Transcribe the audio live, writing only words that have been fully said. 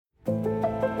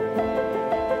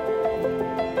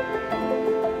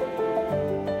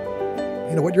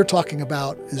What you're talking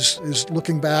about is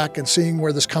looking back and seeing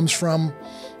where this comes from,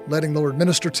 letting the Lord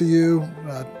minister to you,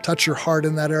 touch your heart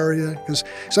in that area. Because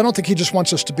I don't think He just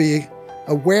wants us to be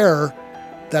aware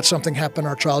that something happened in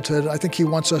our childhood. I think He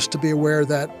wants us to be aware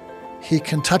that He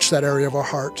can touch that area of our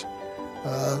heart,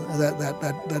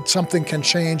 that something can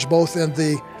change both in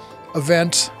the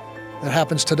event that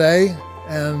happens today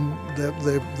and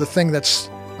the thing that's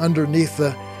underneath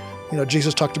the,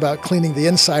 Jesus talked about cleaning the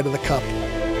inside of the cup.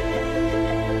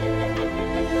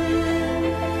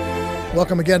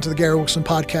 Welcome again to the Gary Wilkerson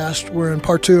Podcast. We're in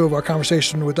part 2 of our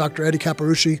conversation with Dr. Eddie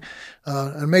Caparucci,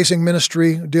 an amazing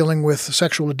ministry dealing with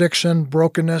sexual addiction,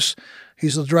 brokenness.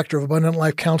 He's the director of Abundant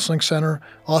Life Counseling Center,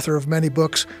 author of many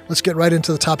books. Let's get right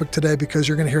into the topic today because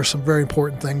you're going to hear some very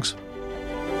important things.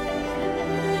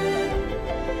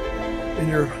 In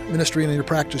your ministry and in your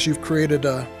practice, you've created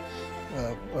a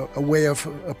way of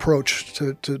approach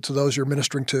to those you're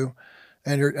ministering to,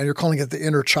 and you're calling it the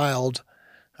inner child.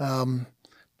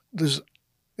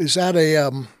 Is that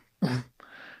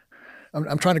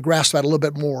I'm trying to grasp that a little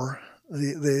bit more.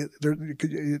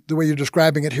 The way you're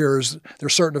describing it here is there are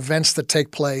certain events that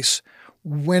take place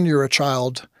when you're a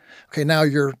child. Okay, now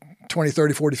you're 20,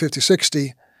 30, 40, 50,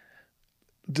 60.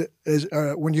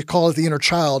 When you call it the inner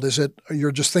child, is it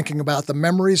you're just thinking about the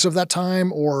memories of that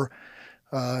time, or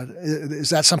is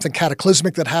that something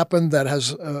cataclysmic that happened that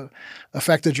has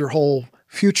affected your whole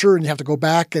future and you have to go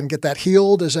back and get that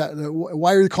healed?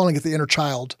 Why are you calling it the inner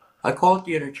child? I call it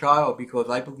the inner child because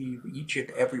I believe each and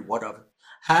every one of us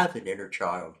has an inner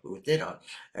child within us.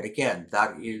 And again,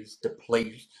 that is the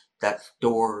place that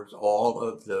stores all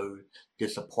of those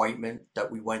disappointments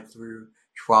that we went through,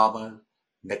 trauma,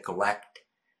 neglect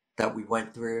that we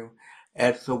went through.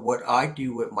 And so what I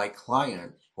do with my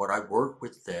clients, when I work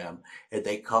with them, and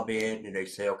they come in and they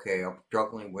say, okay, I'm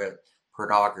struggling with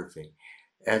pornography.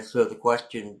 And so the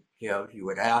question, you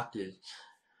would ask is,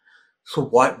 so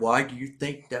why do you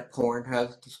think that porn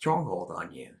has the stronghold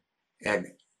on you? And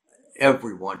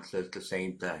everyone says the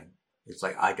same thing. It's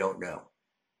like, I don't know.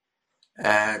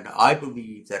 And I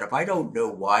believe that if I don't know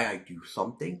why I do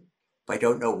something, if I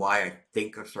don't know why I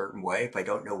think a certain way, if I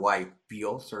don't know why I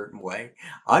feel a certain way,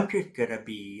 I'm just going to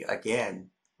be, again,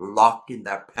 locked in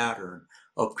that pattern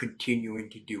of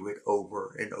continuing to do it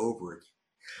over and over again.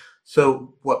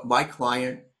 So what my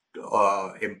client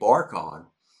embark on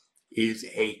is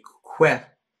a quest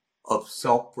of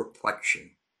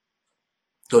self-reflection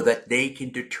so that they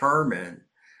can determine,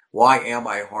 why am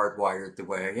I hardwired the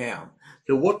way I am?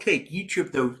 So we'll take each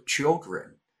of those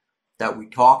children that we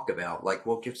talked about, like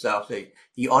we'll just say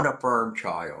the unaffirmed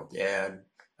child. And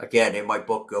again, in my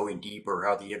book, Going Deeper,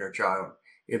 How the Inner Child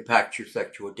Impacts Your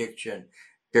Sexual Addiction,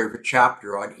 there's a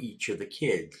chapter on each of the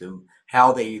kids and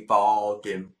how they evolved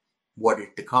and what is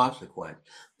the consequence.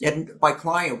 And my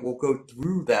client will go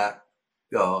through that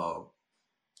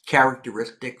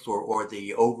characteristics or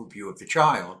the overview of the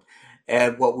child.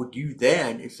 And what we'll do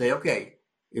then is say, okay,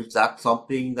 is that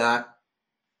something does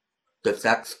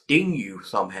that sting you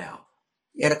somehow?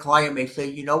 And a client may say,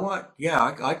 you know what?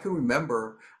 Yeah, I can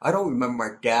remember. I don't remember my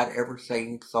dad ever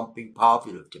saying something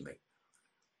positive to me.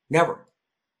 Never.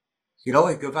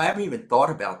 Because I haven't even thought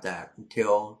about that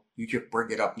until you just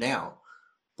bring it up now.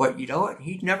 But you know what?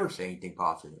 He'd never say anything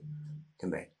positive to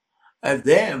me. And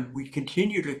then we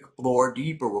continue to explore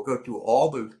deeper. We'll go through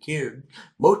all those kids.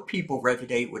 Most people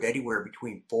resonate with anywhere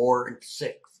between 4 and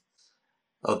 6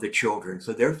 of the children.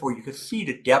 So therefore, you can see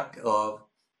the depth of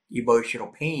emotional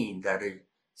pain that is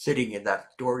sitting in that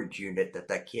storage unit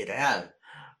that kid has.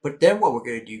 But then what we're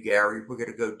going to do, Gary, we're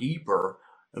going to go deeper.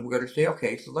 And we're going to say,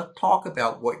 okay, so let's talk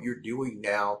about what you're doing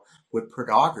now with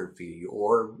pornography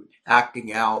or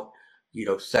acting out,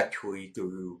 sexually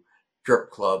through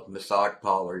strip clubs, massage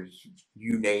parlors,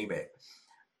 you name it.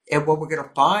 And what we're going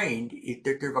to find is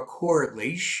that there's a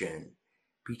correlation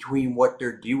between what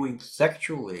they're doing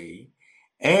sexually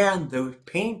and those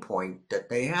pain points that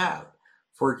they have.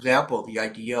 For example, the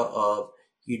idea of,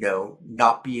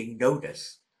 not being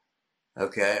noticed.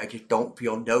 Okay, I just don't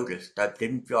feel noticed. I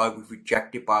didn't feel I was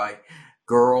rejected by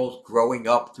girls growing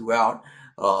up throughout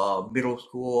middle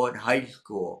school and high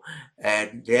school.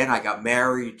 And then I got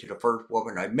married to the first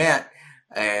woman I met.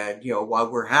 And, while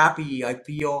we're happy, I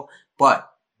feel, but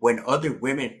when other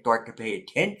women start to pay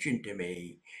attention to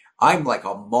me, I'm like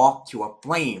a moth to a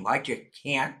flame. I just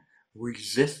can't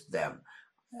resist them.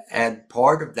 And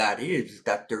part of that is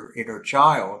that their inner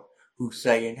child who's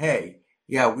saying, hey,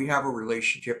 yeah, we have a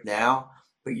relationship now,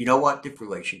 but you know what? This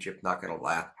relationship's not going to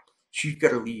last. She's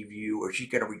going to leave you or she's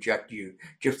going to reject you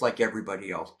just like everybody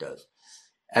else does.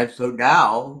 And so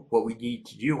now what we need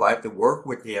to do, I have to work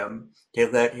with him to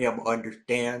let him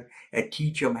understand and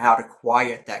teach him how to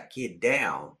quiet that kid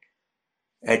down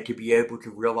and to be able to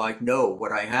realize, no,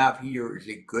 what I have here is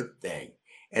a good thing.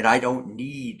 And I don't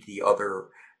need the other,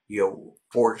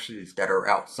 forces that are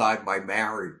outside my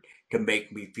marriage to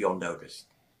make me feel noticed.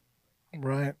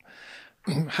 Right.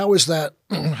 How is that?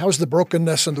 How is the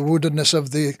brokenness and the woundedness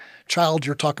of the child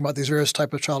you're talking about? These various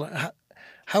type of child.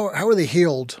 How are they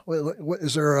healed?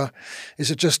 Is there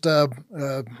is it just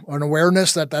an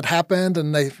awareness that happened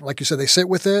and they, like you said, they sit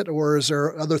with it, or is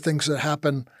there other things that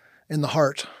happen in the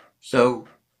heart? So,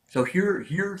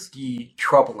 here's the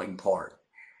troubling part.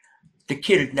 The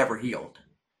kid is never healed.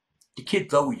 The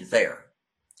kid's always there.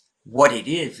 What it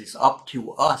is up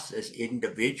to us as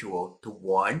individuals to,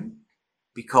 one,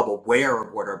 become aware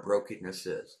of what our brokenness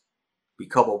is,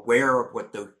 become aware of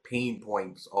what those pain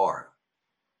points are.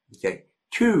 Okay.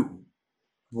 Two,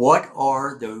 what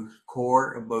are those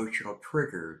core emotional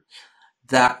triggers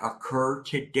that occur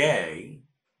today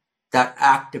that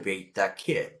activate that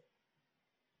kid?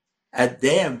 And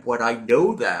then when I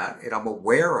know that and I'm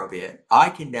aware of it, I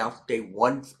can now stay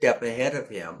one step ahead of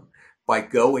him by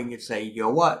going and saying, you know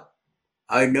what?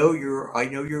 I know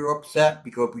you're upset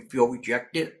because we feel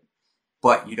rejected,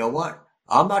 but you know what?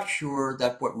 I'm not sure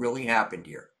that's what really happened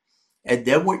here. And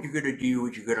then what you're going to do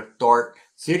is you're going to start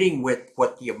sitting with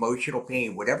what the emotional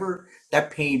pain, whatever that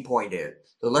pain point is.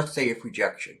 So let's say it's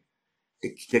rejection.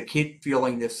 The kid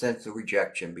feeling this sense of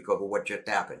rejection because of what just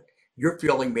happened. You're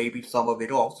feeling maybe some of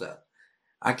it also.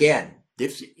 Again,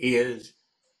 this is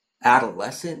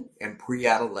adolescent and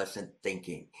pre-adolescent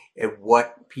thinking. And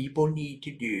what people need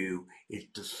to do is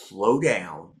to slow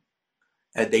down,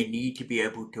 and they need to be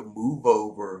able to move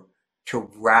over to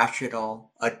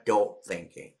rational adult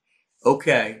thinking.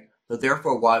 Okay, so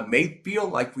therefore, while it may feel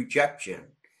like rejection,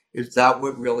 is that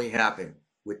what really happened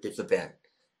with this event?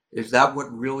 Is that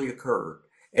what really occurred?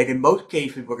 And in most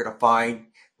cases, we're going to find,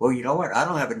 well, you know what? I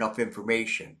don't have enough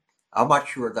information. I'm not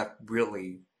sure that's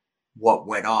really what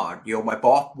went on. My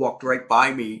boss walked right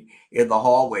by me in the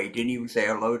hallway, didn't even say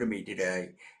hello to me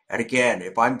today. And again,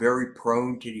 if I'm very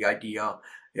prone to the idea,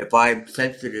 if I'm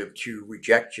sensitive to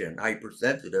rejection,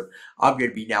 hypersensitive, I'm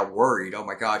going to be now worried. Oh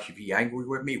my gosh, is he angry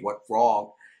with me? What's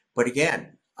wrong? But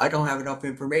again, I don't have enough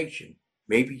information.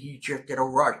 Maybe he just in a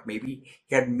rush. Maybe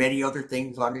he had many other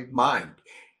things on his mind.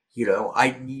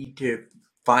 I need to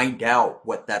find out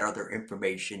what that other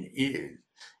information is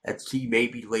and see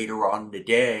maybe later on in the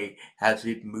day has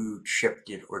his mood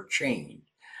shifted or changed.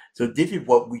 So this is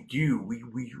what we do.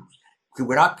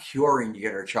 We're not curing the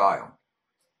inner child.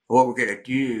 What we're going to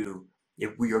do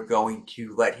if we are going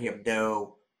to let him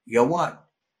know, you know what?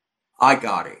 I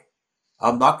got it.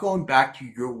 I'm not going back to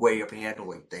your way of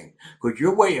handling things because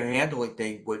your way of handling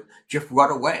things was just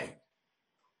run away.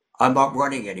 I'm not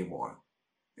running anymore.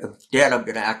 Instead, I'm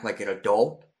going to act like an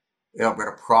adult and I'm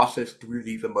going to process through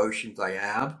these emotions I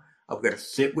have. I'm going to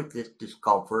sit with this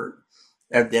discomfort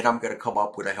and then I'm going to come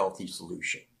up with a healthy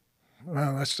solution.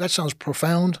 Well, that sounds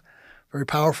profound, very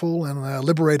powerful, and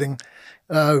liberating.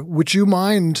 Would you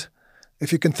mind,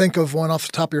 if you can think of one off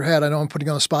the top of your head? I know I'm putting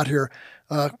you on the spot here.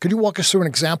 Could you walk us through an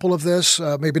example of this?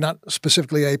 Maybe not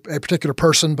specifically a particular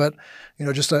person, but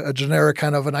just a generic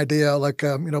kind of an idea. Like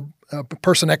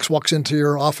person X walks into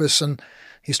your office and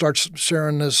he starts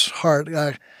sharing his heart.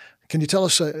 Can you tell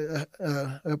us a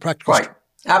practical? Right.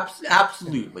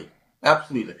 Absolutely.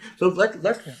 Absolutely. So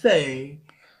let's say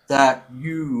that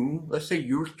let's say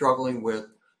you're struggling with,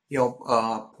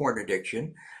 porn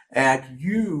addiction, and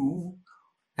you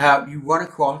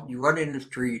run in the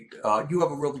street, you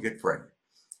have a really good friend,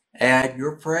 and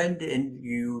your friend and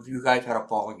you guys had a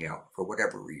falling out for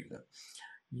whatever reason.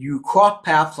 You cross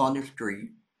paths on the street,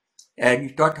 and you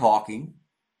start talking,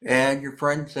 and your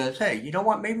friend says, "Hey, you know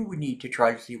what? Maybe we need to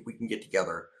try to see if we can get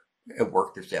together and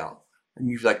work this out." And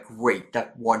you're like, "Great,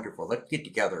 that's wonderful. Let's get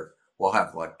together. We'll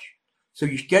have lunch." So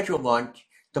you schedule lunch.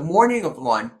 The morning of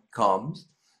lunch comes,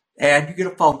 and you get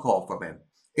a phone call from him.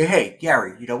 Hey,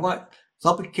 Gary, you know what?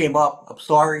 Something came up. I'm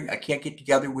sorry, I can't get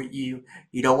together with you.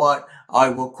 You know what? I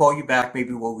will call you back.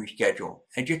 Maybe we'll reschedule.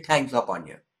 And just hangs up on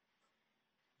you.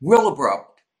 Real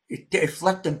abrupt. It's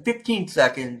less than 15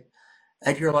 seconds,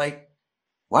 and you're like,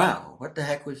 wow, what the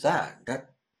heck was that? That's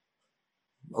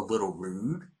a little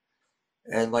rude.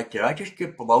 And like, did I just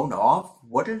get blown off?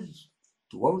 What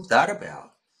was that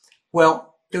about?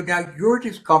 Well, so now your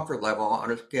discomfort level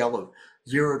on a scale of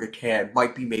 0 to 10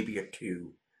 might be maybe a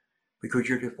 2 because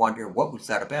you're just wondering what was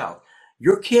that about.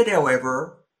 Your kid,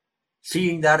 however,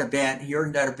 seeing that event,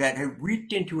 hearing that event, had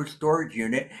reached into a storage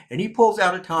unit and he pulls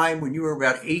out a time when you were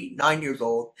about 8, 9 years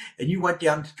old and you went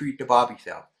down the street to Bobby's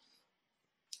house.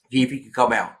 see if he can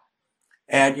come out.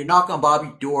 And you knock on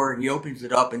Bobby's door, and he opens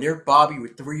it up, and there's Bobby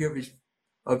with three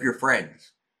of your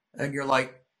friends. And you're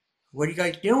like, what are you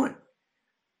guys doing?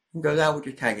 He goes, we're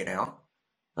just hanging out.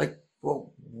 Like,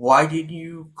 well, why didn't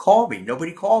you call me?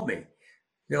 Nobody called me.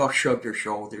 They all shrugged their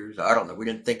shoulders. I don't know. We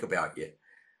didn't think about you.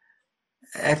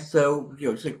 And so,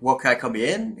 it's like, well, can I come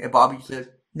in? And Bobby says,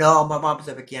 no, my mom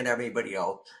said I can't have anybody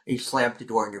else. And he slams the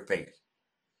door in your face.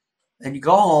 And you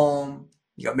go home.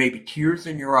 You got maybe tears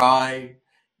in your eye.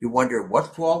 You wonder,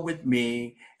 what's wrong with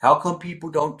me? How come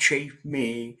people don't chase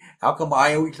me? How come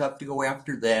I always have to go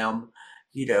after them?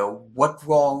 What's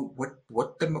wrong?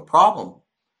 What's the problem?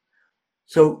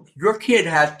 So your kid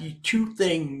has these two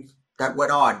things that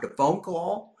went on. The phone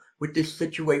call with this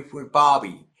situation with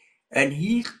Bobby. And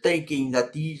he's thinking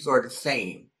that these are the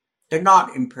same. They're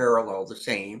not in parallel the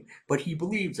same, but he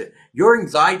believes it. Your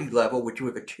anxiety level, which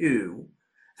was a 2,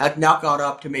 has now gone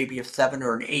up to maybe a 7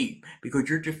 or an 8 because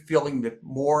you're just feeling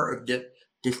more of this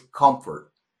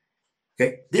discomfort.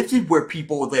 Okay, this is where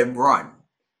people then run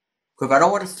because I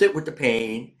don't want to sit with the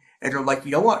pain, and they're like,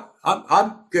 you know what?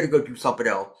 I'm gonna go do something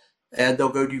else, and they'll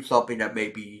go do something that may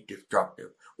be destructive,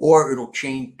 or it'll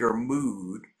change their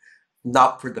mood,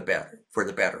 not for the better. For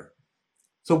the better.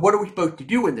 So what are we supposed to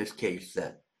do in this case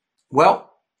then?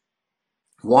 Well,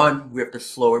 one, we have to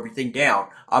slow everything down.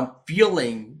 I'm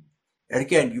feeling. And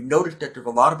again, you've noticed that there's a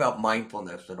lot about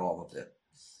mindfulness in all of it.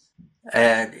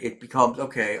 And it becomes,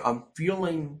 okay, I'm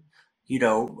feeling,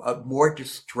 more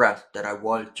distressed than I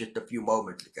was just a few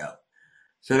moments ago.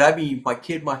 So that means my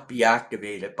kid must be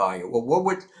activated by it. Well,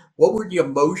 what were the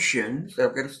emotions that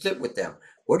I'm going to sit with them?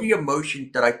 What are the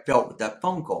emotions that I felt with that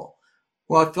phone call?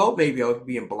 Well, I felt maybe I was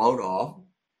being blown off.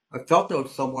 I felt I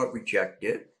was somewhat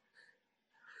rejected.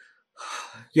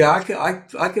 Yeah,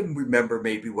 I can remember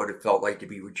maybe what it felt like to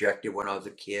be rejected when I was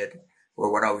a kid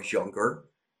or when I was younger.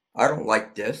 I don't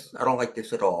like this. I don't like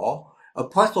this at all.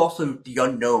 Plus also the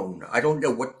unknown. I don't know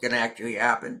what's going to actually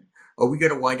happen. Are we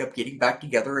going to wind up getting back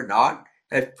together or not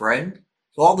as friends?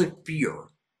 So all the fear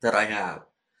that I have.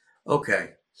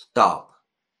 Okay, stop.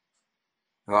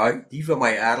 All right, these are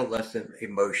my adolescent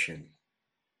emotions.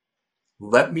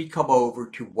 Let me come over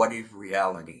to what is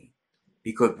reality.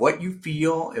 Because what you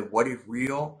feel and what is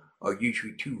real are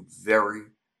usually two very,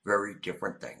 very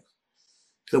different things.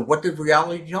 So what does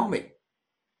reality tell me?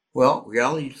 Well,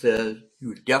 reality says he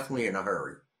was definitely in a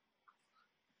hurry.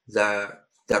 That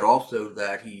also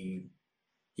that he,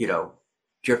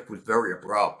 just was very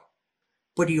abrupt.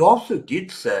 But he also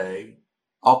did say,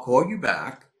 I'll call you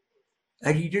back.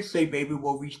 And he did say maybe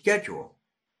we'll reschedule.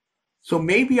 So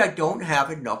maybe I don't have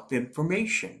enough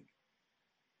information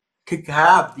to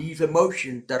have these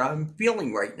emotions that I'm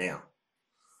feeling right now.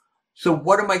 So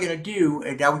what am I going to do?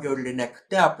 And now we go to the next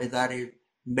step, and that is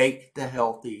make the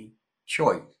healthy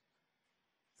choice.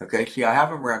 Okay, see, I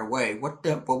haven't ran away. What's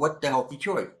the healthy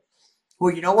choice?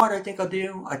 Well, you know what I think I'll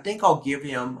do? I think I'll give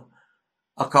him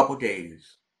a couple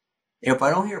days. And if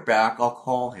I don't hear back, I'll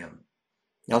call him.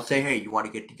 And I'll say, hey, you want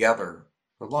to get together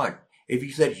for lunch? If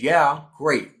he says, yeah,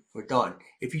 great, we're done.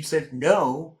 If he says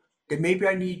no, then maybe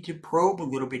I need to probe a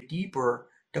little bit deeper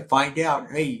to find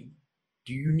out, hey,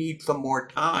 do you need some more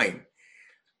time?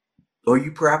 Or are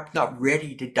you perhaps not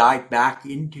ready to dive back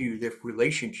into this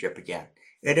relationship again?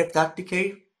 And if that's the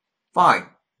case, fine,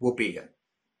 we'll be it.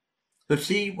 So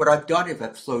see, what I've done is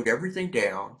I've slowed everything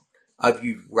down. I've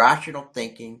used rational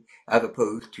thinking as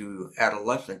opposed to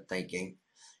adolescent thinking.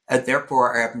 And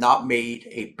therefore, I have not made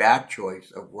a bad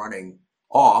choice of running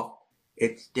off.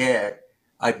 Instead,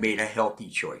 I've made a healthy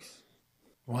choice.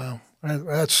 Wow.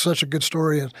 That's such a good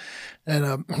story.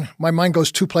 And my mind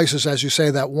goes two places as you say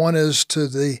that. One is to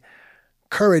the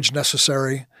courage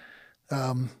necessary.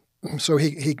 So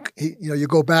he you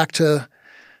go back to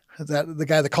the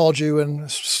guy that called you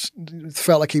and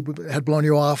felt like he had blown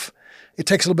you off. It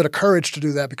takes a little bit of courage to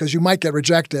do that because you might get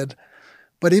rejected.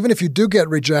 But even if you do get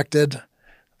rejected,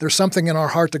 there's something in our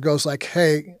heart that goes like,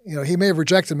 hey, he may have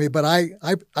rejected me, but I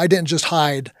didn't just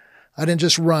hide. I didn't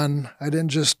just run. I didn't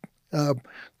just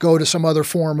go to some other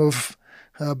form of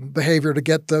behavior to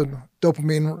get the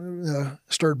dopamine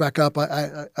stirred back up.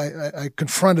 I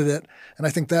confronted it, and I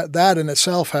think that in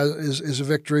itself is a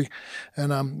victory.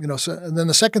 And and then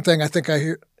the second thing I think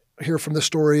I hear from this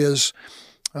story is,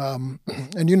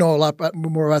 and you know a lot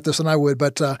more about this than I would,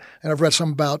 but and I've read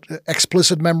some about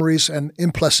explicit memories and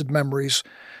implicit memories.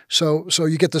 So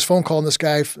you get this phone call, and this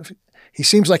guy, he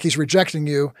seems like he's rejecting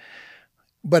you,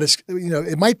 but it's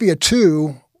it might be a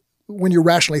 2 when you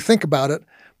rationally think about it,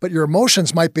 but your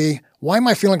emotions might be, why am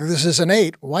I feeling like this is an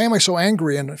 8? Why am I so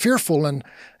angry and fearful? And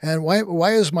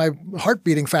why is my heart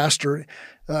beating faster?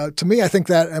 To me, I think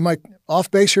that, am I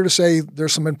off base here to say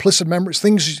there's some implicit memories,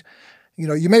 things,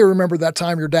 you may remember that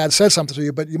time your dad said something to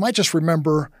you, but you might just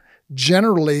remember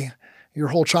generally your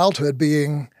whole childhood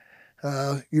being,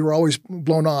 you were always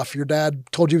blown off. Your dad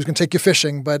told you he was going to take you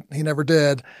fishing, but he never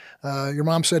did. Your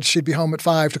mom said she'd be home at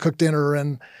 5 to cook dinner,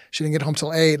 and she didn't get home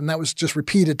till 8, and that was just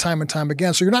repeated time and time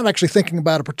again. So you're not actually thinking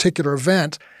about a particular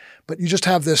event, but you just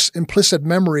have this implicit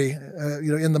memory,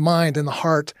 in the mind, in the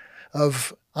heart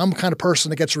of, I'm the kind of person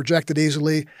that gets rejected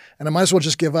easily, and I might as well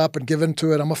just give up and give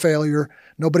into it. I'm a failure.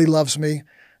 Nobody loves me,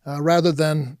 rather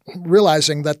than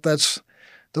realizing that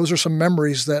those are some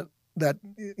memories that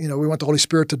we want the Holy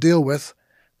Spirit to deal with,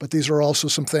 but these are also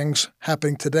some things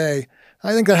happening today.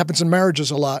 I think that happens in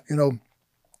marriages a lot.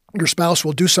 Your spouse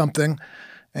will do something,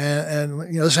 and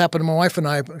this happened to my wife and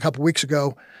I a couple of weeks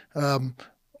ago.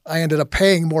 I ended up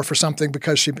paying more for something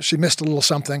because she missed a little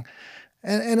something,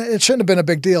 and it shouldn't have been a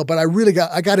big deal. But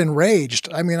I got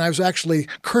enraged. I mean, I was actually,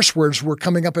 curse words were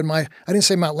coming up I didn't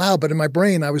say them out loud, but in my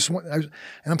brain, and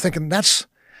I'm thinking that's.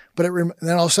 But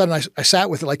then all of a sudden I sat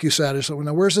with it, like you said. I said, well,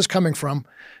 now where's this coming from?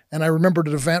 And I remembered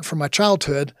an event from my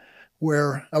childhood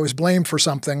where I was blamed for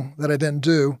something that I didn't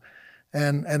do,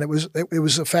 and it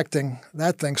was affecting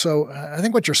that thing. So I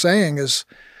think what you're saying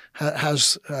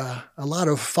has a lot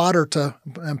of fodder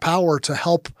and power to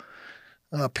help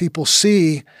people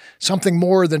see something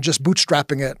more than just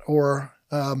bootstrapping it. Or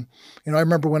I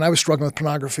remember when I was struggling with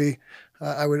pornography.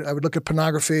 I would look at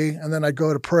pornography, and then I'd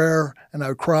go to prayer, and I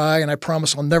would cry, and I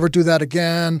promise I'll never do that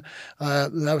again.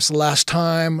 That was the last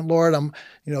time, Lord. I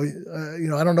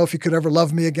don't know if you could ever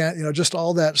love me again. Just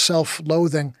all that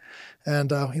self-loathing,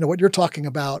 and what you're talking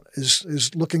about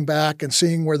is looking back and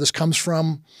seeing where this comes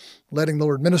from, letting the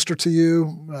Lord minister to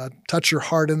you, touch your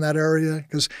heart in that area.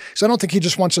 Because I don't think He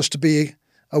just wants us to be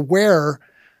aware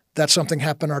that something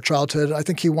happened in our childhood. I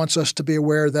think He wants us to be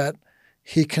aware that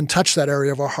He can touch that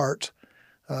area of our heart.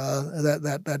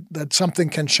 That something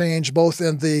can change both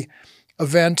in the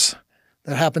event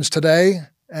that happens today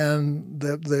and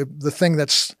the thing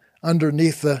that's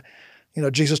underneath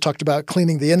Jesus talked about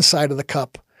cleaning the inside of the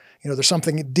cup. There's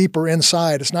something deeper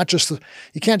inside. It's not just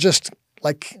you can't just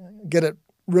get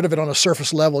rid of it on a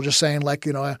surface level, just saying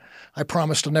I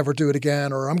promise to never do it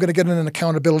again, or I'm going to get in an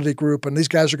accountability group and these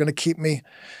guys are going to keep me.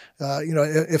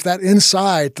 If that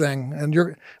inside thing,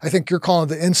 and I think you're calling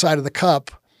the inside of the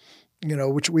cup,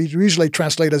 which we usually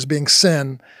translate as being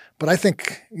sin. But I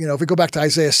think, if we go back to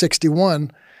Isaiah 61,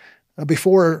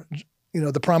 before,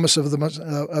 the promise of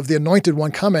the Anointed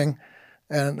One coming,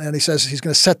 and He says He's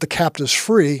going to set the captives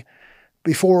free.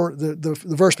 Before the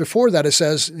verse before that, it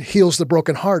says heals the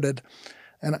brokenhearted,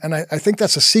 and I think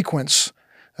that's a sequence.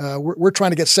 We're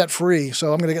trying to get set free,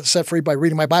 so I'm going to get set free by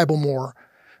reading my Bible more.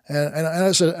 And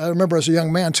I remember as a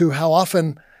young man too, how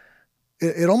often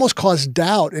it almost caused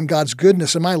doubt in God's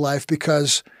goodness in my life,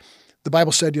 because the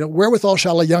Bible said, wherewithal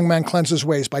shall a young man cleanse his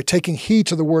ways? By taking heed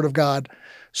to the word of God.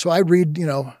 So I read,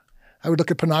 I would look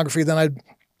at pornography, then I'd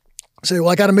say, well,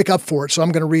 I got to make up for it. So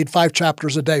I'm going to read 5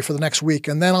 chapters a day for the next week,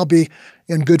 and then I'll be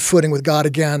in good footing with God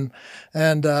again.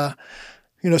 And,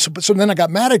 so then I got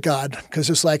mad at God,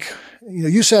 because it's like,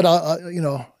 you said,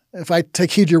 if I take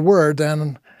heed to your word,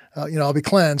 then I'll be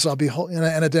cleansed, I'll be whole,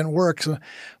 and it didn't work. So,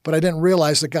 but I didn't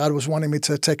realize that God was wanting me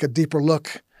to take a deeper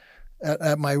look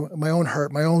at my own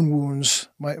hurt, my own wounds,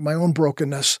 my own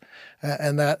brokenness,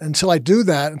 and that until I do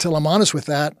that, until I'm honest with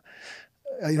that,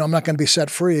 I'm not going to be set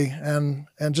free. And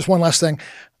just one last thing,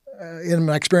 in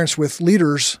my experience with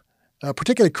leaders,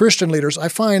 particularly Christian leaders, I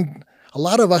find a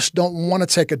lot of us don't want to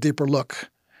take a deeper look.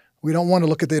 We don't want to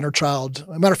look at the inner child.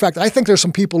 As a matter of fact, I think there's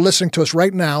some people listening to us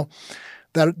right now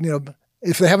that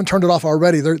if they haven't turned it off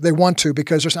already, they want to,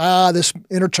 because there's this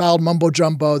inner child mumbo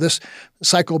jumbo, this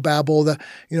psychobabble,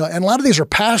 and a lot of these are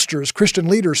pastors, Christian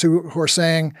leaders who are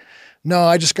saying, no,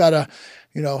 I just gotta,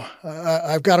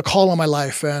 I've got a call on my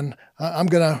life, and I'm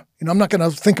not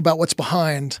gonna think about what's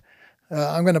behind.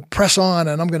 I'm gonna press on,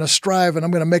 and I'm gonna strive, and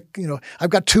I'm gonna make,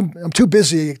 I'm too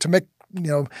busy to make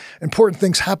important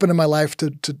things happen in my life to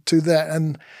that,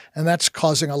 and that's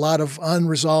causing a lot of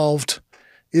unresolved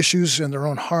issues in their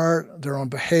own heart, their own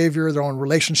behavior, their own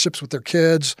relationships with their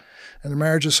kids and their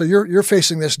marriages. So you're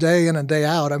facing this day in and day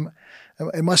out.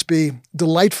 It must be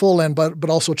delightful but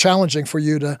also challenging for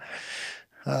you to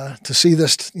see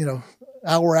this,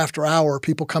 hour after hour,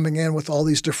 people coming in with all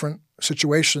these different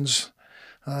situations.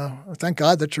 Thank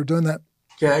God that you're doing that.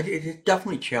 Yeah, it is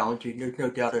definitely challenging. There's no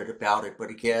doubt about it. But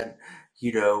again,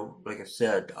 like I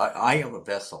said, I am a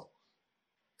vessel.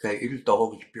 Okay, it is the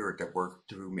Holy Spirit that works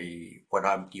through me when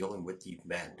I'm dealing with these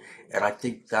men. And I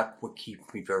think that's what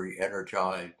keeps me very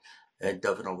energized and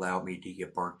doesn't allow me to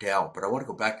get burnt out. But I want to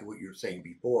go back to what you were saying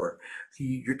before.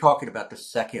 See, you're talking about the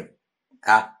second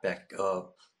aspect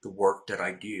of the work that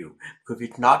I do, because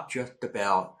it's not just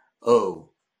about,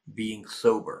 oh, being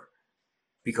sober,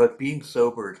 because being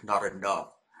sober is not enough.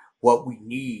 What we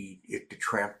need is the Right.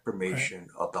 transformation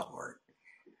of the heart.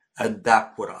 And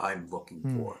that's what I'm looking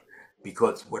Hmm. for.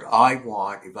 Because what I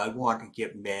want is I want to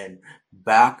get men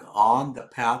back on the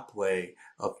pathway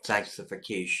of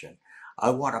sanctification.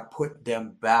 I want to put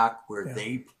them back where Yeah.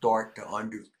 they start to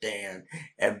understand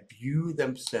and view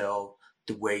themselves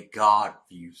the way God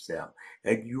views them.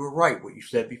 And you were right, what you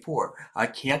said before. I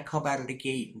can't come out of the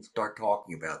gate and start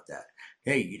talking about that.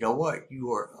 Hey, you know what?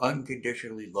 You are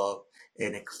unconditionally loved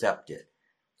and accepted.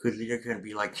 Because they're going to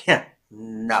be like, yeah,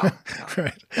 no, no,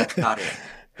 Right. that's not it.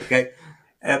 Okay?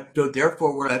 And so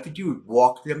therefore, what I have to do is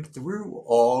walk them through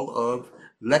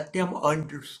let them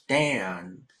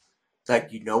understand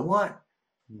that, you know what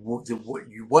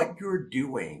you're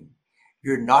doing,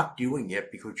 you're not doing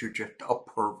it because you're just a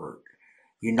pervert.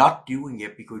 You're not doing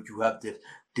it because you have this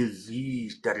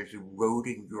disease that is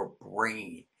eroding your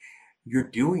brain. You're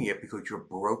doing it because you're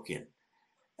broken.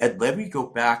 And let me go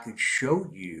back and show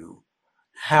you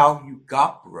how you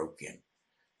got broken.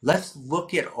 Let's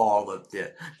look at all of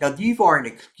this. Now, these aren't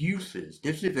excuses.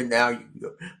 This isn't now you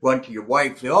can run to your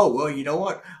wife and say, oh, well, you know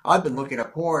what? I've been Right. looking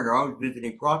at porn or I was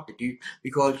visiting prostitutes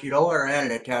because, you know what, I had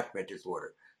an attachment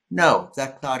disorder. No,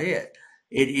 that's not it.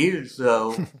 It is,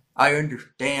 though, I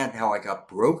understand how I got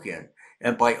broken.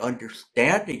 And by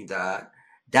understanding that,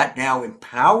 that now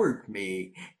empowers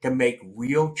me to make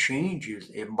real changes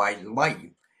in my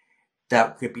life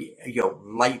that could be,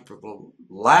 life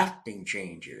lasting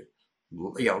changes,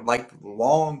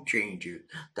 lifelong changes,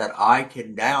 that I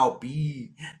can now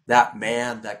be that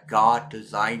man that God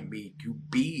designed me to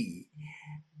be,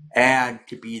 and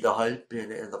to be the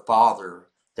husband and the father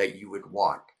that you would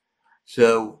want.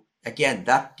 So again,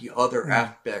 that's the other Yeah.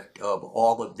 aspect of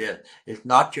all of this. It's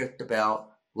not just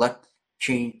about let's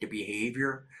change the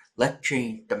behavior, let's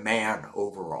change the man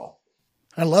overall.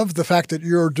 I love the fact that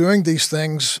you're doing these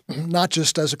things not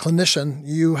just as a clinician.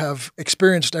 You have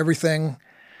experienced everything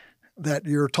that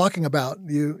you're talking about.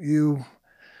 You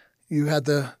had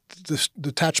the this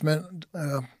detachment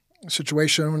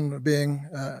situation, being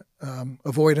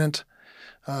avoidant.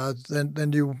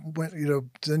 Then you went,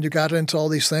 then you got into all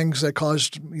these things that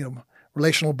caused,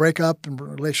 relational breakup and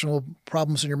relational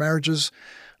problems in your marriages.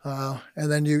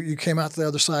 And then you came out the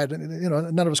other side, and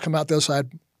none of us come out the other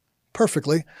side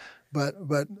perfectly, but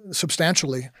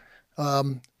substantially.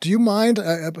 Do you mind?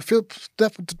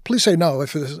 Please say no.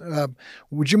 If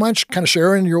would you mind kind of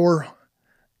sharing your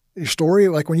story?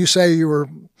 Like when you say you were,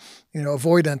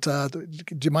 avoidant.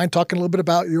 Do you mind talking a little bit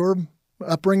about your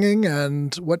upbringing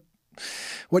and what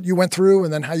you went through,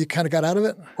 and then how you kind of got out of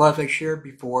it? Well, as I shared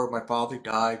before, my father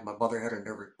died. My mother had a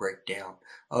nervous breakdown.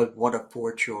 I was one of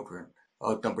four children. I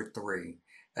was number three.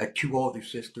 I had two older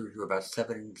sisters who were about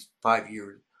 5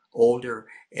 years older,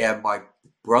 and my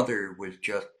brother was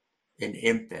just an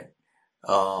infant.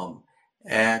 Um,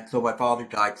 and so my father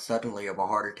died suddenly of a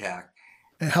heart attack.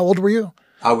 And how old were you?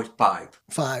 I was five.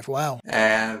 5. Wow.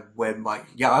 And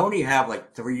I only have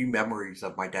like three memories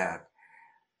of my dad.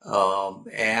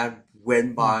 And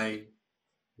Hmm.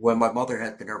 when my mother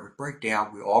had the nervous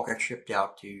breakdown, we all got shipped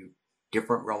out to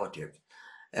different relatives.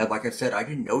 And like I said, I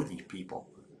didn't know these people.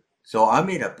 So I'm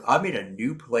in a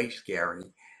new place, Gary.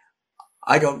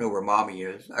 I don't know where mommy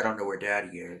is. I don't know where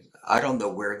daddy is. I don't know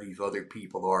where these other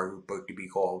people are who are supposed to be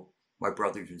called my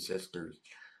brothers and sisters.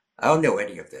 I don't know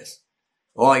any of this.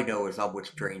 All I know is I'm with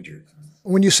strangers.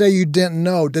 When you say you didn't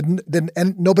know, didn't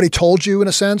and nobody told you in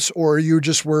a sense, or you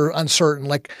just were uncertain?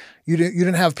 Like you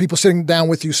didn't have people sitting down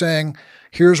with you saying,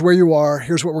 "Here's where you are.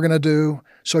 Here's what we're going to do."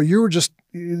 So you were just,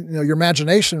 your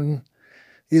imagination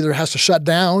either has to shut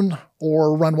down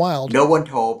or run wild. No one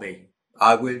told me.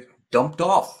 I was dumped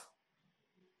off.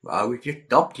 I was just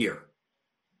dumped here.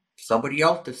 Somebody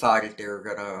else decided they were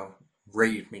gonna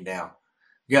raise me now.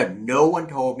 Yeah, no one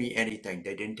told me anything.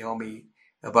 They didn't tell me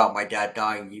about my dad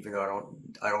dying, even though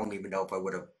I don't even know if I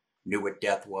would have knew what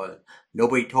death was.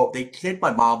 Nobody told. They said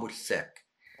my mom was sick,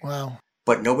 Wow.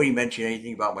 but nobody mentioned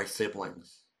anything about my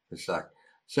siblings and such.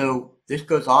 So this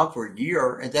goes on for a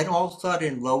year, and then all of a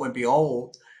sudden, lo and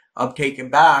behold, I'm taken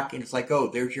back, and it's like, oh,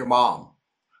 there's your mom,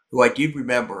 who I did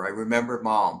remember. I remember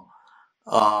mom,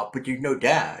 but there's no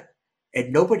dad,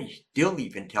 and nobody's still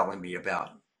even telling me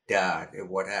about dad and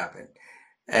what happened.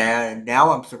 And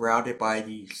now I'm surrounded by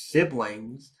these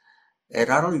siblings, And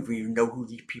I don't even know who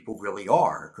these people really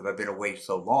are because I've been away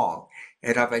so long.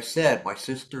 And as I said, my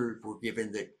sisters were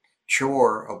given the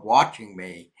chore of watching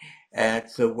me. And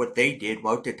so what they did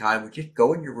most of the time was just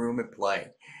go in your room and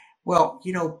play. Well,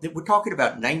 we're talking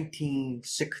about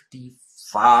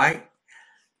 1965.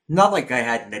 Not like I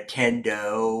had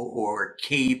Nintendo or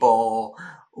cable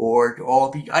or all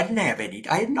the. I didn't have any.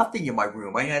 I had nothing in my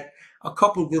room. I had a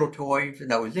couple little toys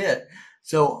and that was it.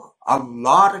 So a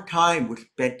lot of time was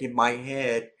spent in my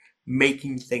head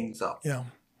making things up, Yeah.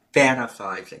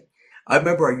 fantasizing. I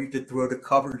remember I used to throw the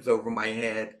covers over my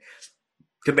head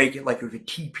to make it like it was a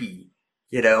teepee,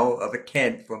 of a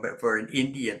tent for an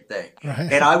Indian thing.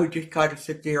 Right. And I would just kind of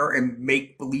sit there and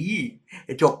make believe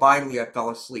until finally I fell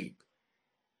asleep,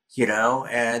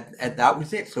 and that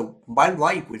was it. So my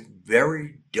life was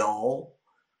very dull,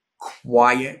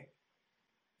 quiet,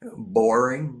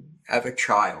 boring as a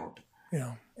child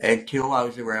Yeah. until I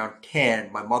was around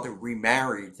 10. My mother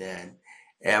remarried then,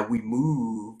 and we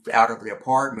moved out of the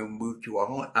apartment, moved to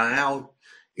a house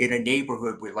in a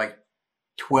neighborhood with like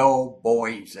 12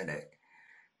 boys in it.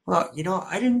 Well,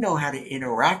 I didn't know how to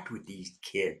interact with these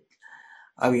kids.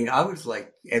 I mean, I was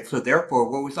like, and so therefore,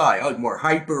 what was I? I was more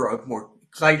hyper. I was more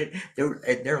excited.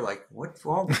 They're like, "What's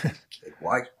wrong with this kid?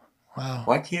 Why, Wow.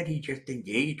 why can't he just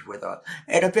engage with us?"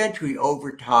 And eventually,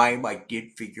 over time, I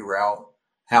did figure out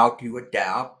how to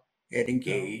adapt and Yeah.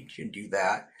 engage and do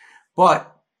that.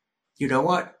 But you know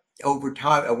what? Over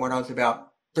time, when I was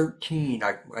about 13,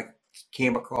 I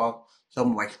came across some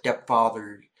of my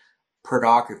stepfather's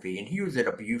pornography, and he was an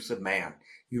abusive man.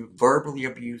 He was verbally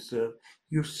abusive.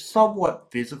 He was somewhat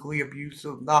physically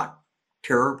abusive, not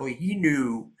terribly. He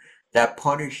knew that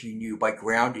punishing you by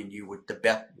grounding you was the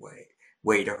best way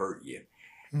to hurt you.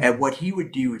 And Mm. what he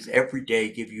would do is every day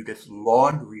give you this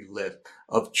laundry list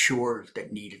of chores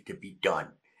that needed to be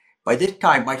done. By this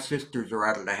time, my sisters are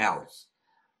out of the house.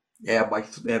 And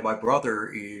my brother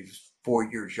is 4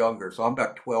 years younger, so I'm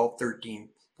about 12, 13,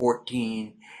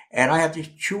 14, and I have these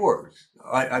chores.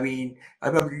 I mean, I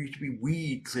remember there used to be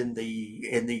weeds in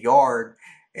the yard,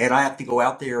 and I have to go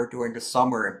out there during the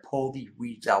summer and pull these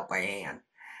weeds out by hand.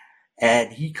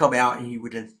 And he'd come out and he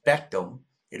would inspect them,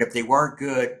 and if they weren't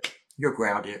good, you're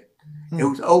grounded. It Mm.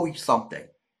 was always something.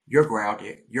 You're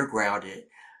grounded. You're grounded.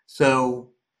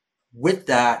 So with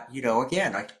that,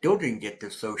 again, I still didn't get to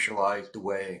socialize the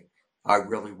way I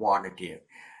really wanted to.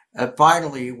 And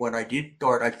finally, when I did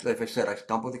start, as I said, I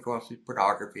stumbled across this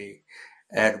pornography,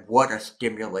 and what a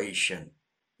stimulation.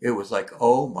 It was like,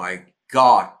 oh my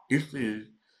God, this is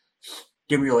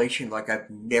stimulation like I've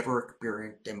never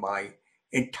experienced in my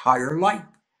entire life.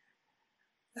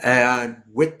 And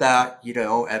with that,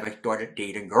 as I started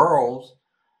dating girls,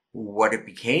 what it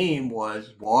became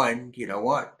was one, you know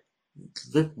what?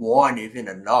 This one isn't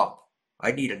enough.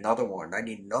 I need another one. I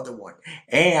need another one.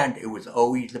 And it was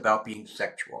always about being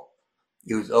sexual.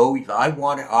 It was always,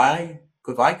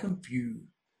 because I confused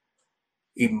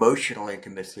emotional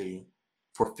intimacy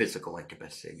for physical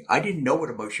intimacy. I didn't know what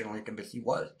emotional intimacy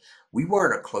was. We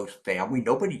weren't a close family.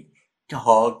 Nobody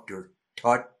hugged or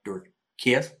touched or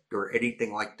kissed or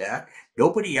anything like that.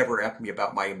 Nobody ever asked me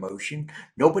about my emotion.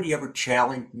 Nobody ever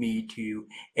challenged me to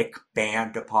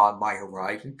expand upon my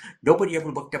horizon. Nobody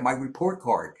ever looked at my report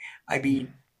card. I Mm.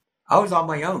 mean, I was on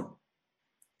my own.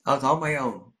 I was on my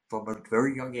own from a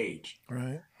very young age.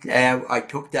 Right. And I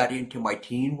took that into my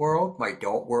teen world, my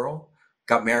adult world.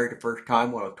 Got married the first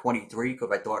time when I was 23 because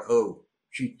I thought, oh,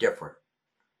 she's different.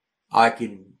 I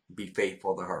can be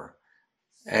faithful to her.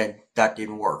 And that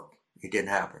didn't work. It didn't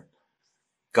happen.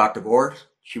 Got divorced.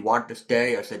 She wanted to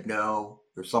stay. I said, no,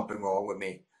 there's something wrong with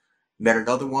me. Met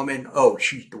another woman. Oh,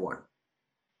 she's the one.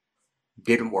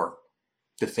 Didn't work.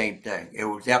 The same thing. It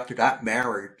was after that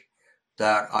marriage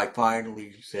that I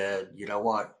finally said, you know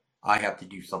what? I have to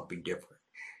do something different.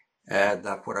 And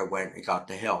that's when I went and got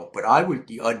the help. But I was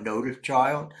the unnoticed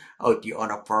child. I was the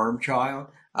unaffirmed child.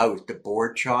 I was the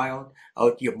bored child. I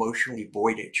was the emotionally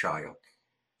voided child.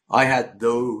 I had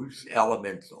those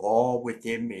elements all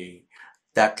within me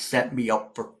that set me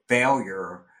up for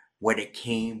failure when it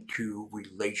came to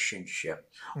relationship.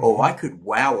 Oh, Mm-hmm. I could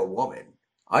wow a woman.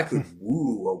 I could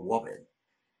woo a woman.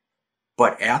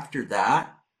 But after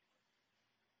that,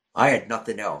 I had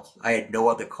nothing else. I had no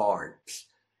other cards.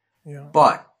 Yeah.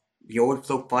 But you know what's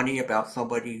so funny about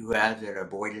somebody who has an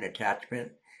avoidant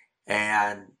attachment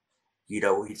and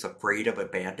he's afraid of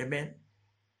abandonment?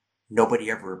 Nobody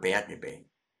ever abandoned me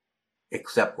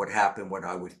except what happened when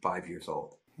I was 5 years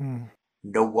old. Mm.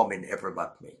 No woman ever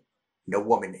left me. No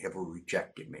woman ever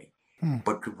rejected me. Mm.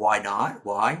 But why not?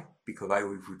 Why? Because I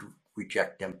would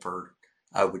reject them first.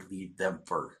 I would leave them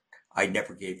first. I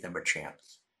never gave them a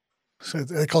chance. So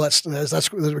they call that's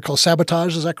what we call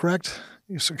sabotage. Is that correct?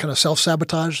 You kind of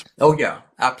self-sabotage. Oh yeah,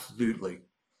 absolutely.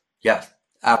 Yes,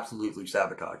 absolutely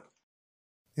sabotage.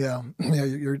 Yeah, yeah.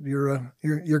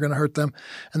 You're going to hurt them,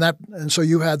 and so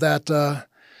you had that.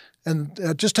 And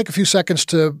just take a few seconds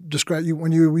to describe you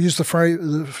when you use the phrase,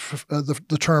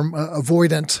 the term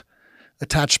avoidant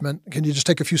attachment. Can you just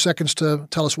take a few seconds to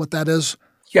tell us what that is?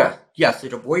 Yes. An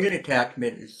avoidant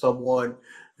attachment is someone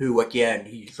who, again,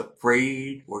 he's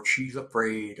afraid or she's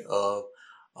afraid of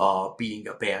being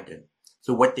abandoned.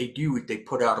 So what they do is they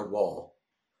put out a wall,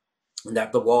 and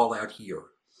that the wall out here.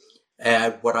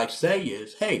 And what I say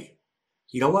is, hey,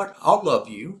 you know what? I'll love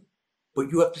you,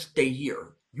 but you have to stay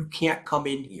here. You can't come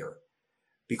in here.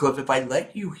 Because if I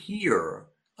let you here,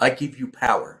 I give you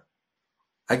power.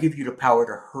 I give you the power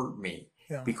to hurt me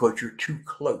Yeah. because you're too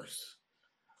close.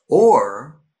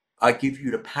 Or I give you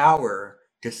the power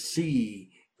to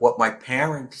see what my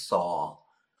parents saw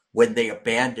when they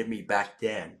abandoned me back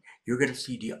then. You're going to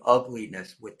see the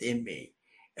ugliness within me,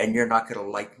 and you're not going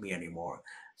to like me anymore.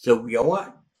 So you know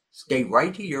what? Stay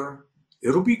right here.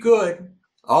 It'll be good.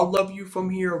 I'll love you from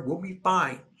here. We'll be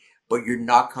fine. But you're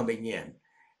not coming in.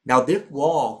 Now, this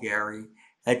wall, Gary,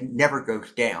 it never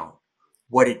goes down.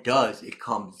 What it does, it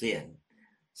comes in.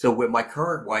 So with my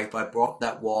current wife, I brought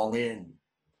that wall in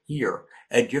here.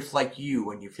 And just like you,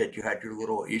 when you said you had your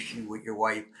little issue with your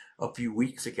wife a few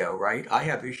weeks ago, right? I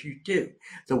have issues too.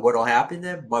 So what'll happen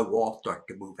then? My wall starts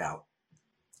to move out.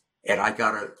 And I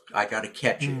gotta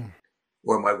catch it. Mm.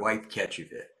 Or my wife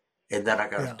catches it. And then I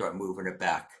gotta Yeah. start moving it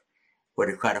back. But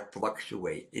it kind of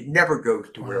fluctuates. It never goes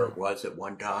to where Wow. it was at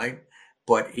one time,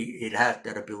 but it has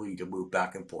that ability to move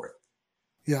back and forth.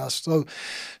 Yeah. So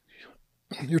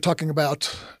you're talking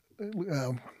about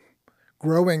uh,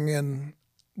 growing in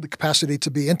the capacity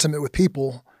to be intimate with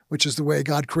people, which is the way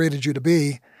God created you to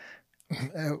be.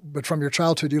 But from your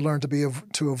childhood, you learned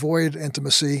to avoid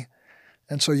intimacy,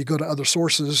 and so you go to other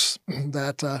sources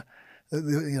that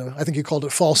I think you called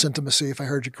it false intimacy, if I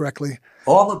heard you correctly.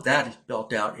 All of that is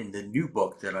spelled out in the new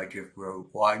book that I just wrote,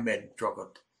 Why Men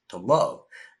Struggle to Love.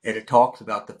 And it talks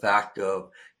about the fact of,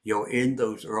 in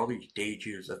those early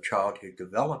stages of childhood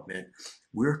development,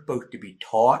 we're supposed to be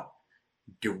taught,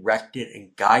 directed,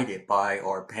 and guided by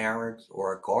our parents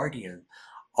or a guardian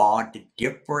on the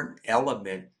different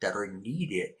elements that are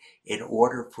needed in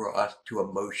order for us to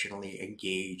emotionally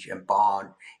engage and bond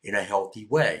in a healthy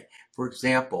way. For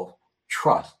example,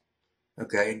 trust.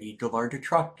 Okay, I need to learn to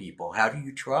trust people. How do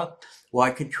you trust? Well,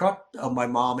 I can trust my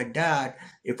mom and dad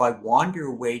if I wander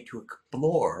away to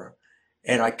explore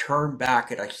and I turn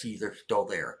back and I see they're still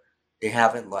there. They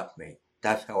haven't left me.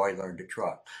 That's how I learned to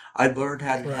trust. I learned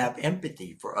how to Right. have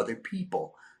empathy for other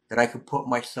people, that I could put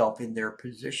myself in their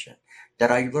position,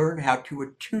 that I learned how to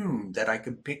attune, that I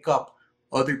can pick up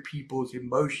other people's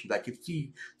emotions. I can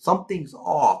see something's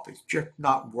off. It's just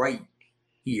not right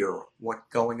here, what's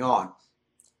going on.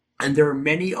 And there are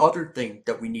many other things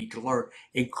that we need to learn,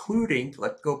 including,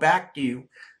 let's go back to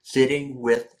sitting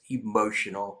with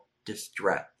emotional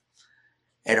distress.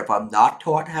 And if I'm not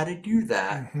taught how to do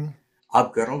that, Mm-hmm.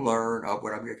 I'm going to learn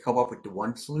what I'm going to come up with the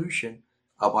one solution.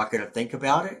 I'm not going to think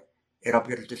about it, and I'm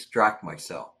going to distract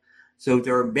myself. So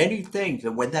there are many things,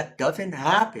 and when that doesn't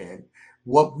happen,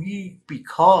 what we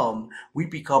become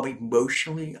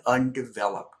emotionally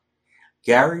undeveloped.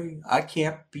 Gary, I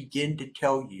can't begin to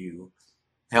tell you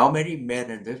how many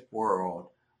men in this world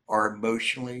are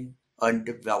emotionally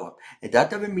undeveloped? And that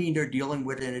doesn't mean they're dealing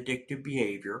with an addictive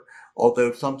behavior,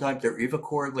 although sometimes there is a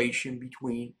correlation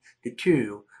between the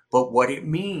two. But what it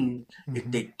means is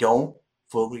Mm-hmm. they don't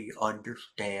fully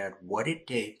understand what it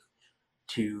takes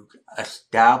to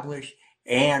establish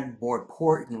and, more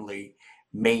importantly,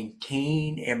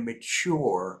 maintain and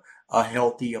mature a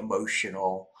healthy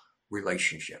emotional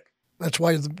relationship. That's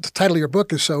why the title of your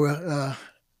book is so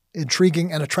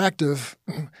intriguing and attractive,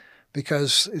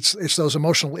 because it's those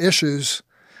emotional issues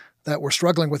that we're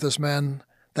struggling with as men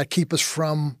that keep us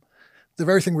from the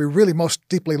very thing we really most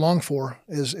deeply long for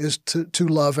is to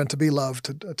love and to be loved.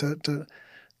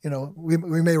 We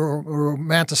may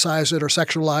romanticize it or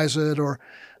sexualize it or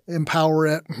empower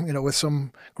it, with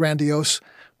some grandiose.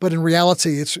 But in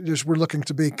reality, it's just we're looking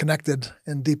to be connected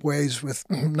in deep ways with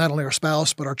not only our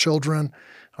spouse, but our children,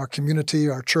 our community,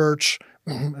 our church,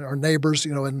 our neighbors,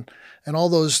 and all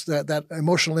those that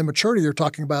emotional immaturity you're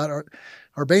talking about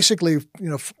are basically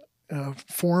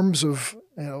forms of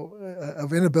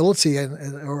of inability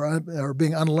or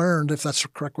being unlearned, if that's the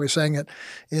correct way of saying it,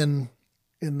 in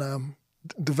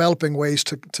developing ways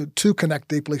to connect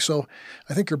deeply. So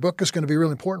I think your book is going to be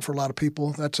really important for a lot of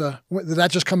people. Did that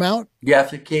just come out?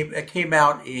 Yes, it came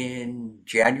out in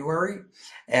January,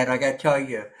 and I got to tell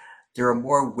you, there are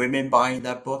more women buying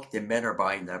that book than men are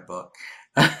buying that book.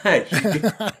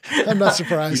 I'm not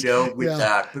surprised. With Yeah.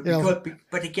 that.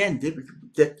 But again,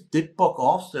 this book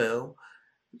also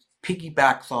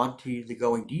piggybacks onto the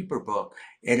Going Deeper book,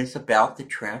 and it's about the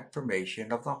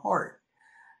transformation of the heart.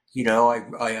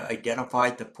 I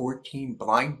identified the 14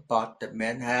 blind spots that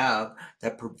men have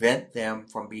that prevent them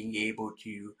from being able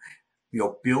to,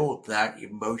 build that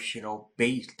emotional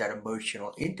base, that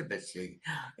emotional intimacy.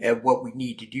 And what we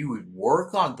need to do is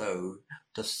work on those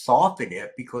to soften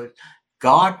it, because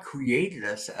God created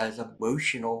us as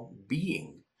emotional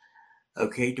beings,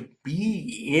 okay, to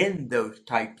be in those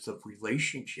types of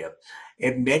relationships.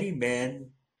 And many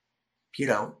men,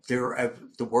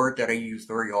 the word that I use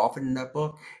very often in that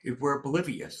book is we're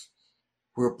oblivious.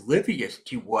 We're oblivious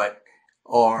to what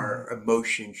our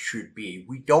emotions should be.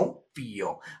 We don't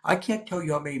feel. I can't tell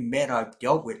you how many men I've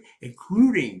dealt with,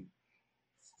 including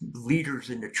leaders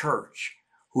in the church,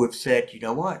 who have said, you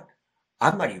know what?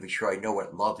 I'm not even sure I know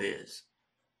what love is.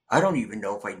 I don't even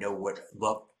know if I know what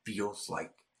love feels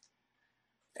like.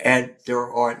 And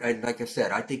and like I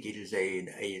said, I think it is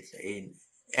an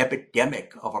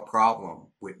epidemic of a problem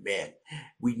with men.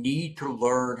 We need to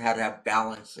learn how to have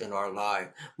balance in our life.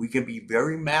 We can be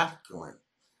very masculine,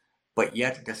 but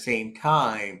yet at the same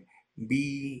time,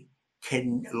 we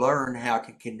can learn how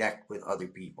to connect with other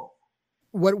people.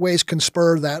 What ways can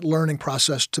spur that learning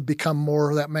process to become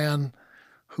more that man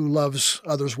who loves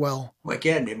others well?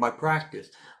 Again, in my practice,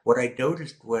 what I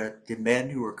noticed with the men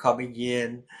who were coming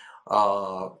in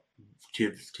uh,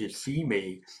 to see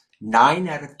me, 9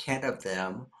 out of 10 of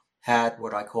them had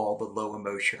what I call the low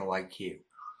emotional IQ.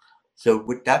 So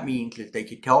what that means is they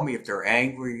can tell me if they're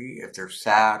angry, if they're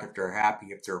sad, if they're happy,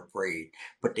 if they're afraid,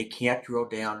 but they can't drill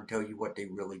down and tell you what they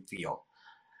really feel.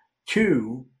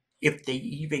 Two, if they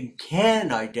even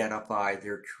can identify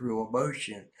their true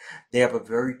emotion, they have a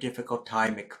very difficult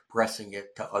time expressing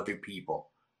it to other people.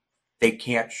 They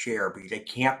can't share, they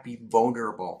can't be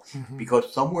vulnerable,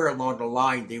 because somewhere along the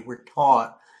line they were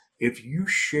taught, if you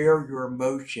share your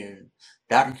emotion,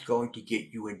 that is going to get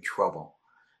you in trouble.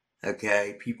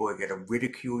 Okay, people are going to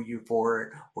ridicule you for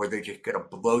it, or they're just going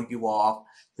to blow you off.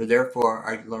 So therefore,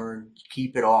 I learned to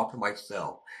keep it all to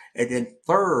myself. And then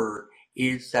third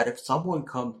is that if someone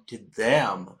comes to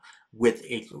them with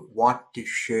a want to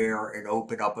share and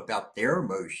open up about their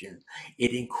emotions,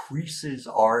 it increases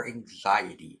our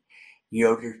anxiety.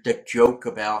 There's the joke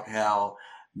about how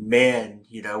men,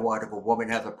 what if a woman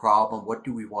has a problem, what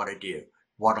do we want to do?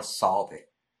 Want to solve it,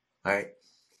 right?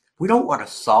 We don't want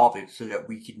to solve it so that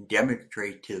we can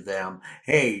demonstrate to them,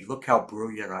 hey, look how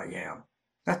brilliant I am.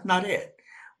 That's not it.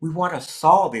 We want to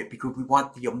solve it because we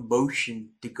want the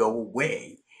emotion to go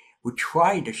away. We're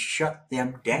trying to shut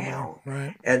them down.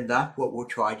 Right. And that's what we'll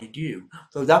try to do.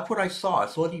 So that's what I saw. I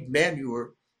saw these men who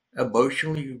were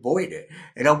emotionally avoided.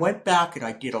 And I went back and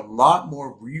I did a lot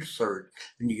more research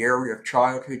in the area of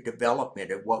childhood development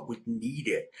and what was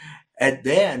needed. And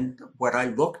then when I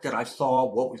looked and I saw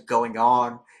what was going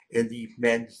on in these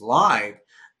men's lives,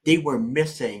 they were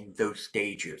missing those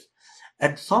stages.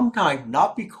 And sometimes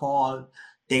not because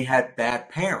they had bad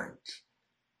parents.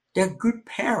 They're good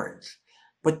parents,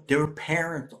 but their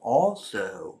parents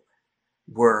also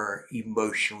were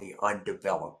emotionally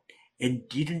undeveloped and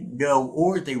didn't know,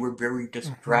 or they were very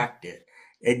distracted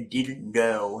and didn't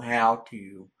know how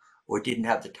to, or didn't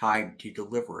have the time to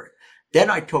deliver it. Then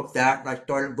I took that and I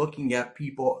started looking at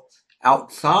people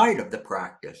outside of the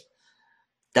practice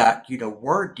that,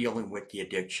 weren't dealing with the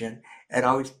addiction. And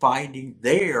I was finding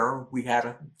there we had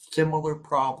a similar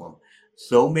problem.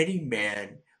 So many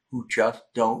men who just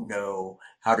don't know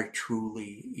how to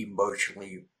truly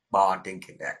emotionally bond and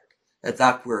connect. And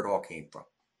that's where it all came from.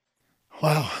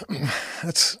 Wow.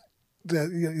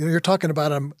 You're talking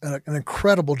about an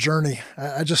incredible journey.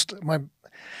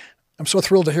 I'm so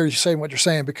thrilled to hear you saying what you're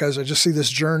saying, because I just see this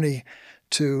journey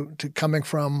to coming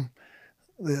from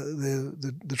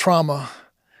the trauma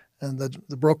and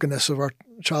the brokenness of our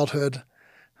childhood,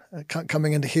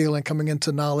 coming into healing, coming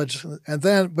into knowledge, and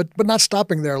then, but not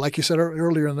stopping there. Like you said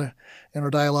earlier in our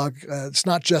dialogue, it's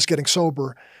not just getting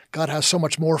sober. God has so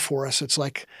much more for us. It's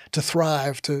like to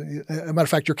thrive. As a matter of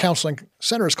fact, your counseling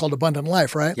center is called Abundant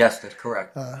Life, right? Yes, that's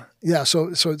correct. Yeah. So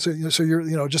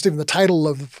you're, just even the title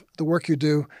of the work you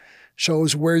do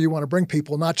shows where you want to bring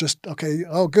people. Not just, okay,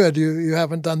 oh, good, you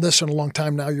haven't done this in a long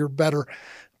time now, you're better,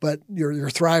 but you're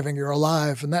thriving, you're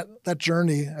alive, and that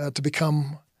journey to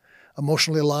become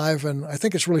emotionally alive. And I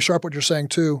think it's really sharp what you're saying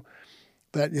too,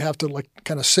 that you have to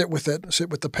kind of sit with it, sit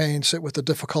with the pain, sit with the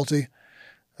difficulty,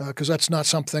 because that's not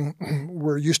something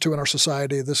we're used to in our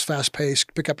society. This fast pace,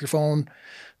 pick up your phone,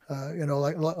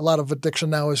 Like a lot of addiction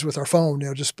now is with our phone,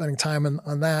 just spending time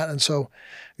on that. And so,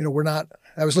 we're not.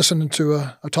 I was listening to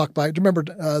a talk by. Do you remember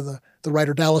the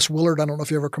writer Dallas Willard? I don't know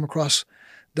if you ever come across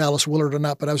Dallas Willard or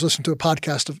not, but I was listening to a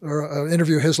podcast or an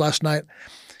interview of his last night,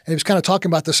 and he was kind of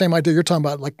talking about the same idea you're talking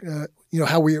about, like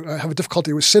how we have a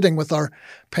difficulty with sitting with our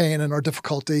pain and our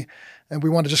difficulty, and we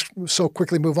want to just so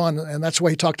quickly move on. And that's why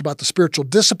he talked about the spiritual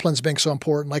disciplines being so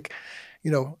important, like.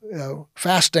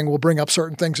 Fasting will bring up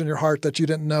certain things in your heart that you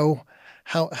didn't know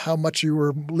how much you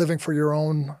were living for your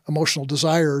own emotional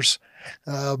desires,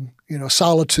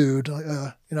 solitude,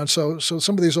 so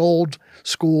some of these old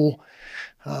school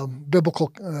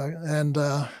biblical and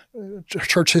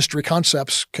church history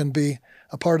concepts can be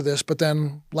a part of this. But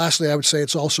then lastly, I would say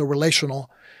it's also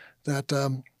relational, that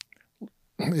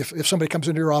if somebody comes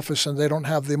into your office and they don't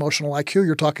have the emotional IQ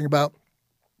you're talking about,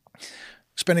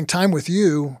 spending time with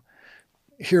you,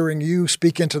 hearing you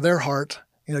speak into their heart,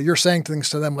 you're saying things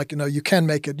to them like, you can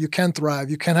make it, you can thrive,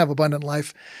 you can have abundant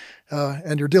life,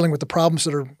 and you're dealing with the problems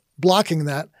that are blocking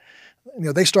that.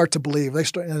 They start to believe.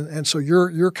 And so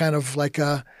you're kind of like,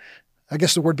 I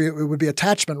guess it would be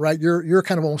attachment, right? You're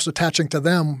kind of almost attaching to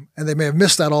them, and they may have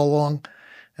missed that all along,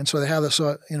 and so they have this.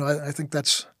 So I think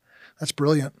that's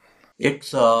brilliant.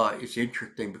 It's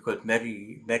interesting because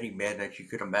many men, as you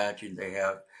could imagine, they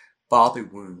have father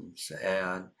wounds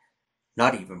and.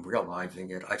 Not even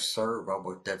realizing it, I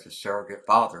worked as a surrogate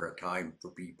father at times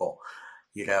for people,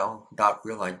 not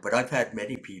realizing. But I've had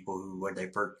many people who, when they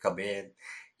first come in,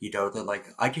 they're like,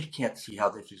 I just can't see how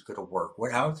this is going to work.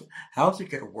 How's it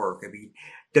going to work? I mean,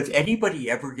 does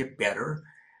anybody ever get better?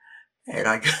 And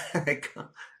I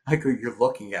go, you're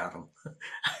looking at them.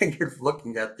 You're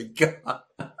looking at the guy.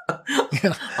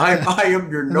 Yeah. I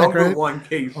am your number one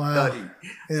case study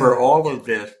for all of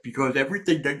this, because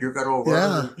everything that you're going to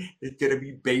learn is going to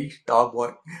be based on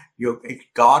what it's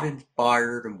God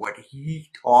inspired and what He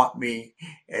taught me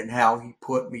and how He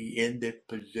put me in this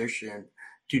position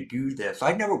to do this.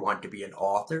 I never wanted to be an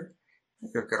author. I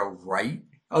was going to write.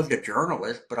 I was a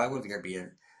journalist, but I wasn't going to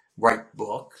write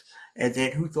books. And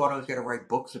then who thought I was going to write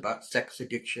books about sex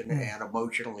addiction and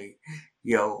emotionally,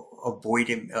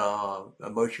 avoiding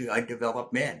emotionally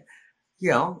undeveloped men?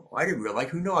 I didn't realize.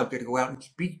 Who knew I was going to go out and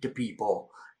speak to people,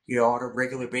 on a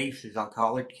regular basis on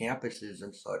college campuses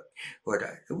and such. But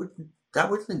that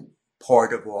wasn't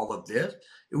part of all of this.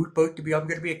 It was supposed to be, I'm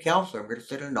going to be a counselor. I'm going to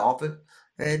sit in an office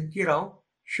and,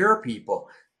 share people.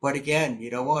 But again,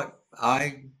 you know what?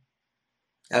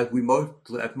 As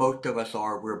most of us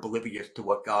are, we're oblivious to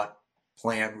what God's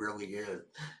plan really is,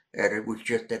 and it was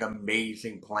just an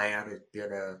amazing plan.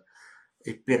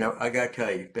 I gotta tell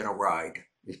you, it's been a ride.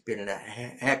 It's been a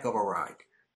heck of a ride.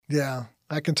 Yeah,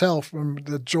 I can tell from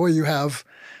the joy you have.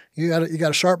 You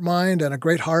got a sharp mind and a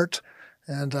great heart,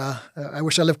 and I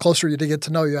wish I lived closer to you to get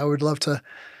to know you. I would love to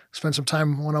spend some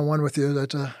time one-on-one with you,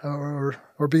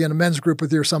 or be in a men's group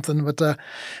with you or something. But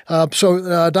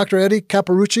so Dr. Eddie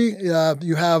Caparucci,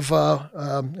 you have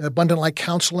Abundant Light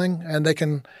Counseling, and they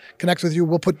can connect with you.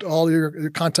 We'll put all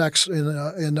your contacts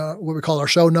in what we call our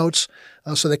show notes,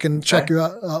 so they can check you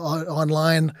out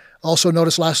online. Also,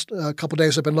 notice last couple of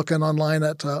days I've been looking online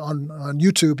at on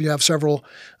YouTube. You have several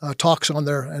talks on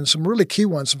there, and some really key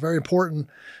ones, some very important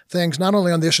things, not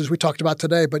only on the issues we talked about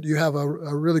today, but you have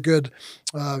a really good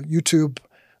YouTube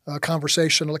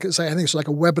conversation. Like I say, I think it's like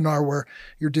a webinar where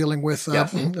you're dealing with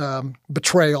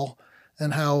betrayal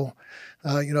and how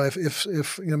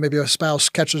if maybe a spouse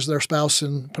catches their spouse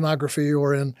in pornography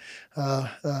or in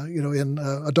in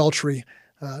adultery,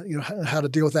 how to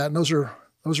deal with that. And those are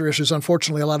issues.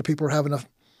 Unfortunately, a lot of people are having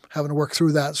to work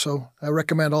through that. So I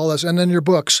recommend all those. And then your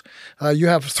books. You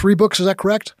have 3 books, is that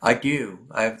correct? I do.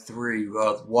 I have 3.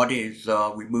 One is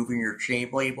Removing Your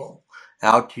Shame Label,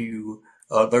 How to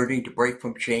Learning to Break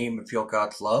from Shame and Feel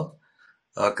God's Love,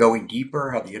 Going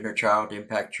Deeper, How the Inner Child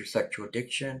Impacts Your Sexual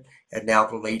Addiction, and now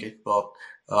the latest book,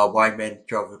 Why Men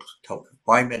Struggle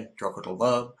to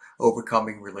Love,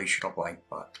 Overcoming Relational Blind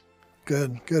Spots.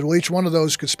 Good. Well, each one of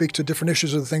those could speak to different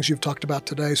issues of the things you've talked about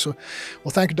today. So,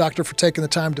 well, thank you, Doctor, for taking the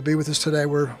time to be with us today.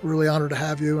 We're really honored to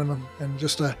have you and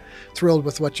just thrilled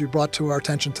with what you brought to our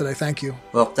attention today. Thank you.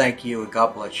 Well, thank you, and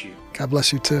God bless you. God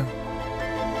bless you, too.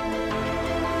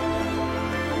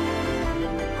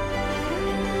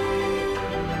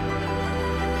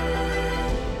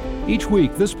 Each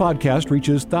week, this podcast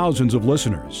reaches thousands of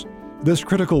listeners. This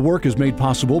critical work is made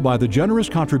possible by the generous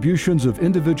contributions of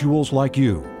individuals like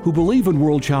you who believe in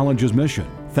World Challenge's mission.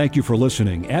 Thank you for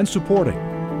listening and supporting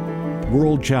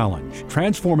World Challenge,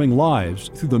 transforming lives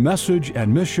through the message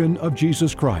and mission of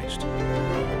Jesus Christ.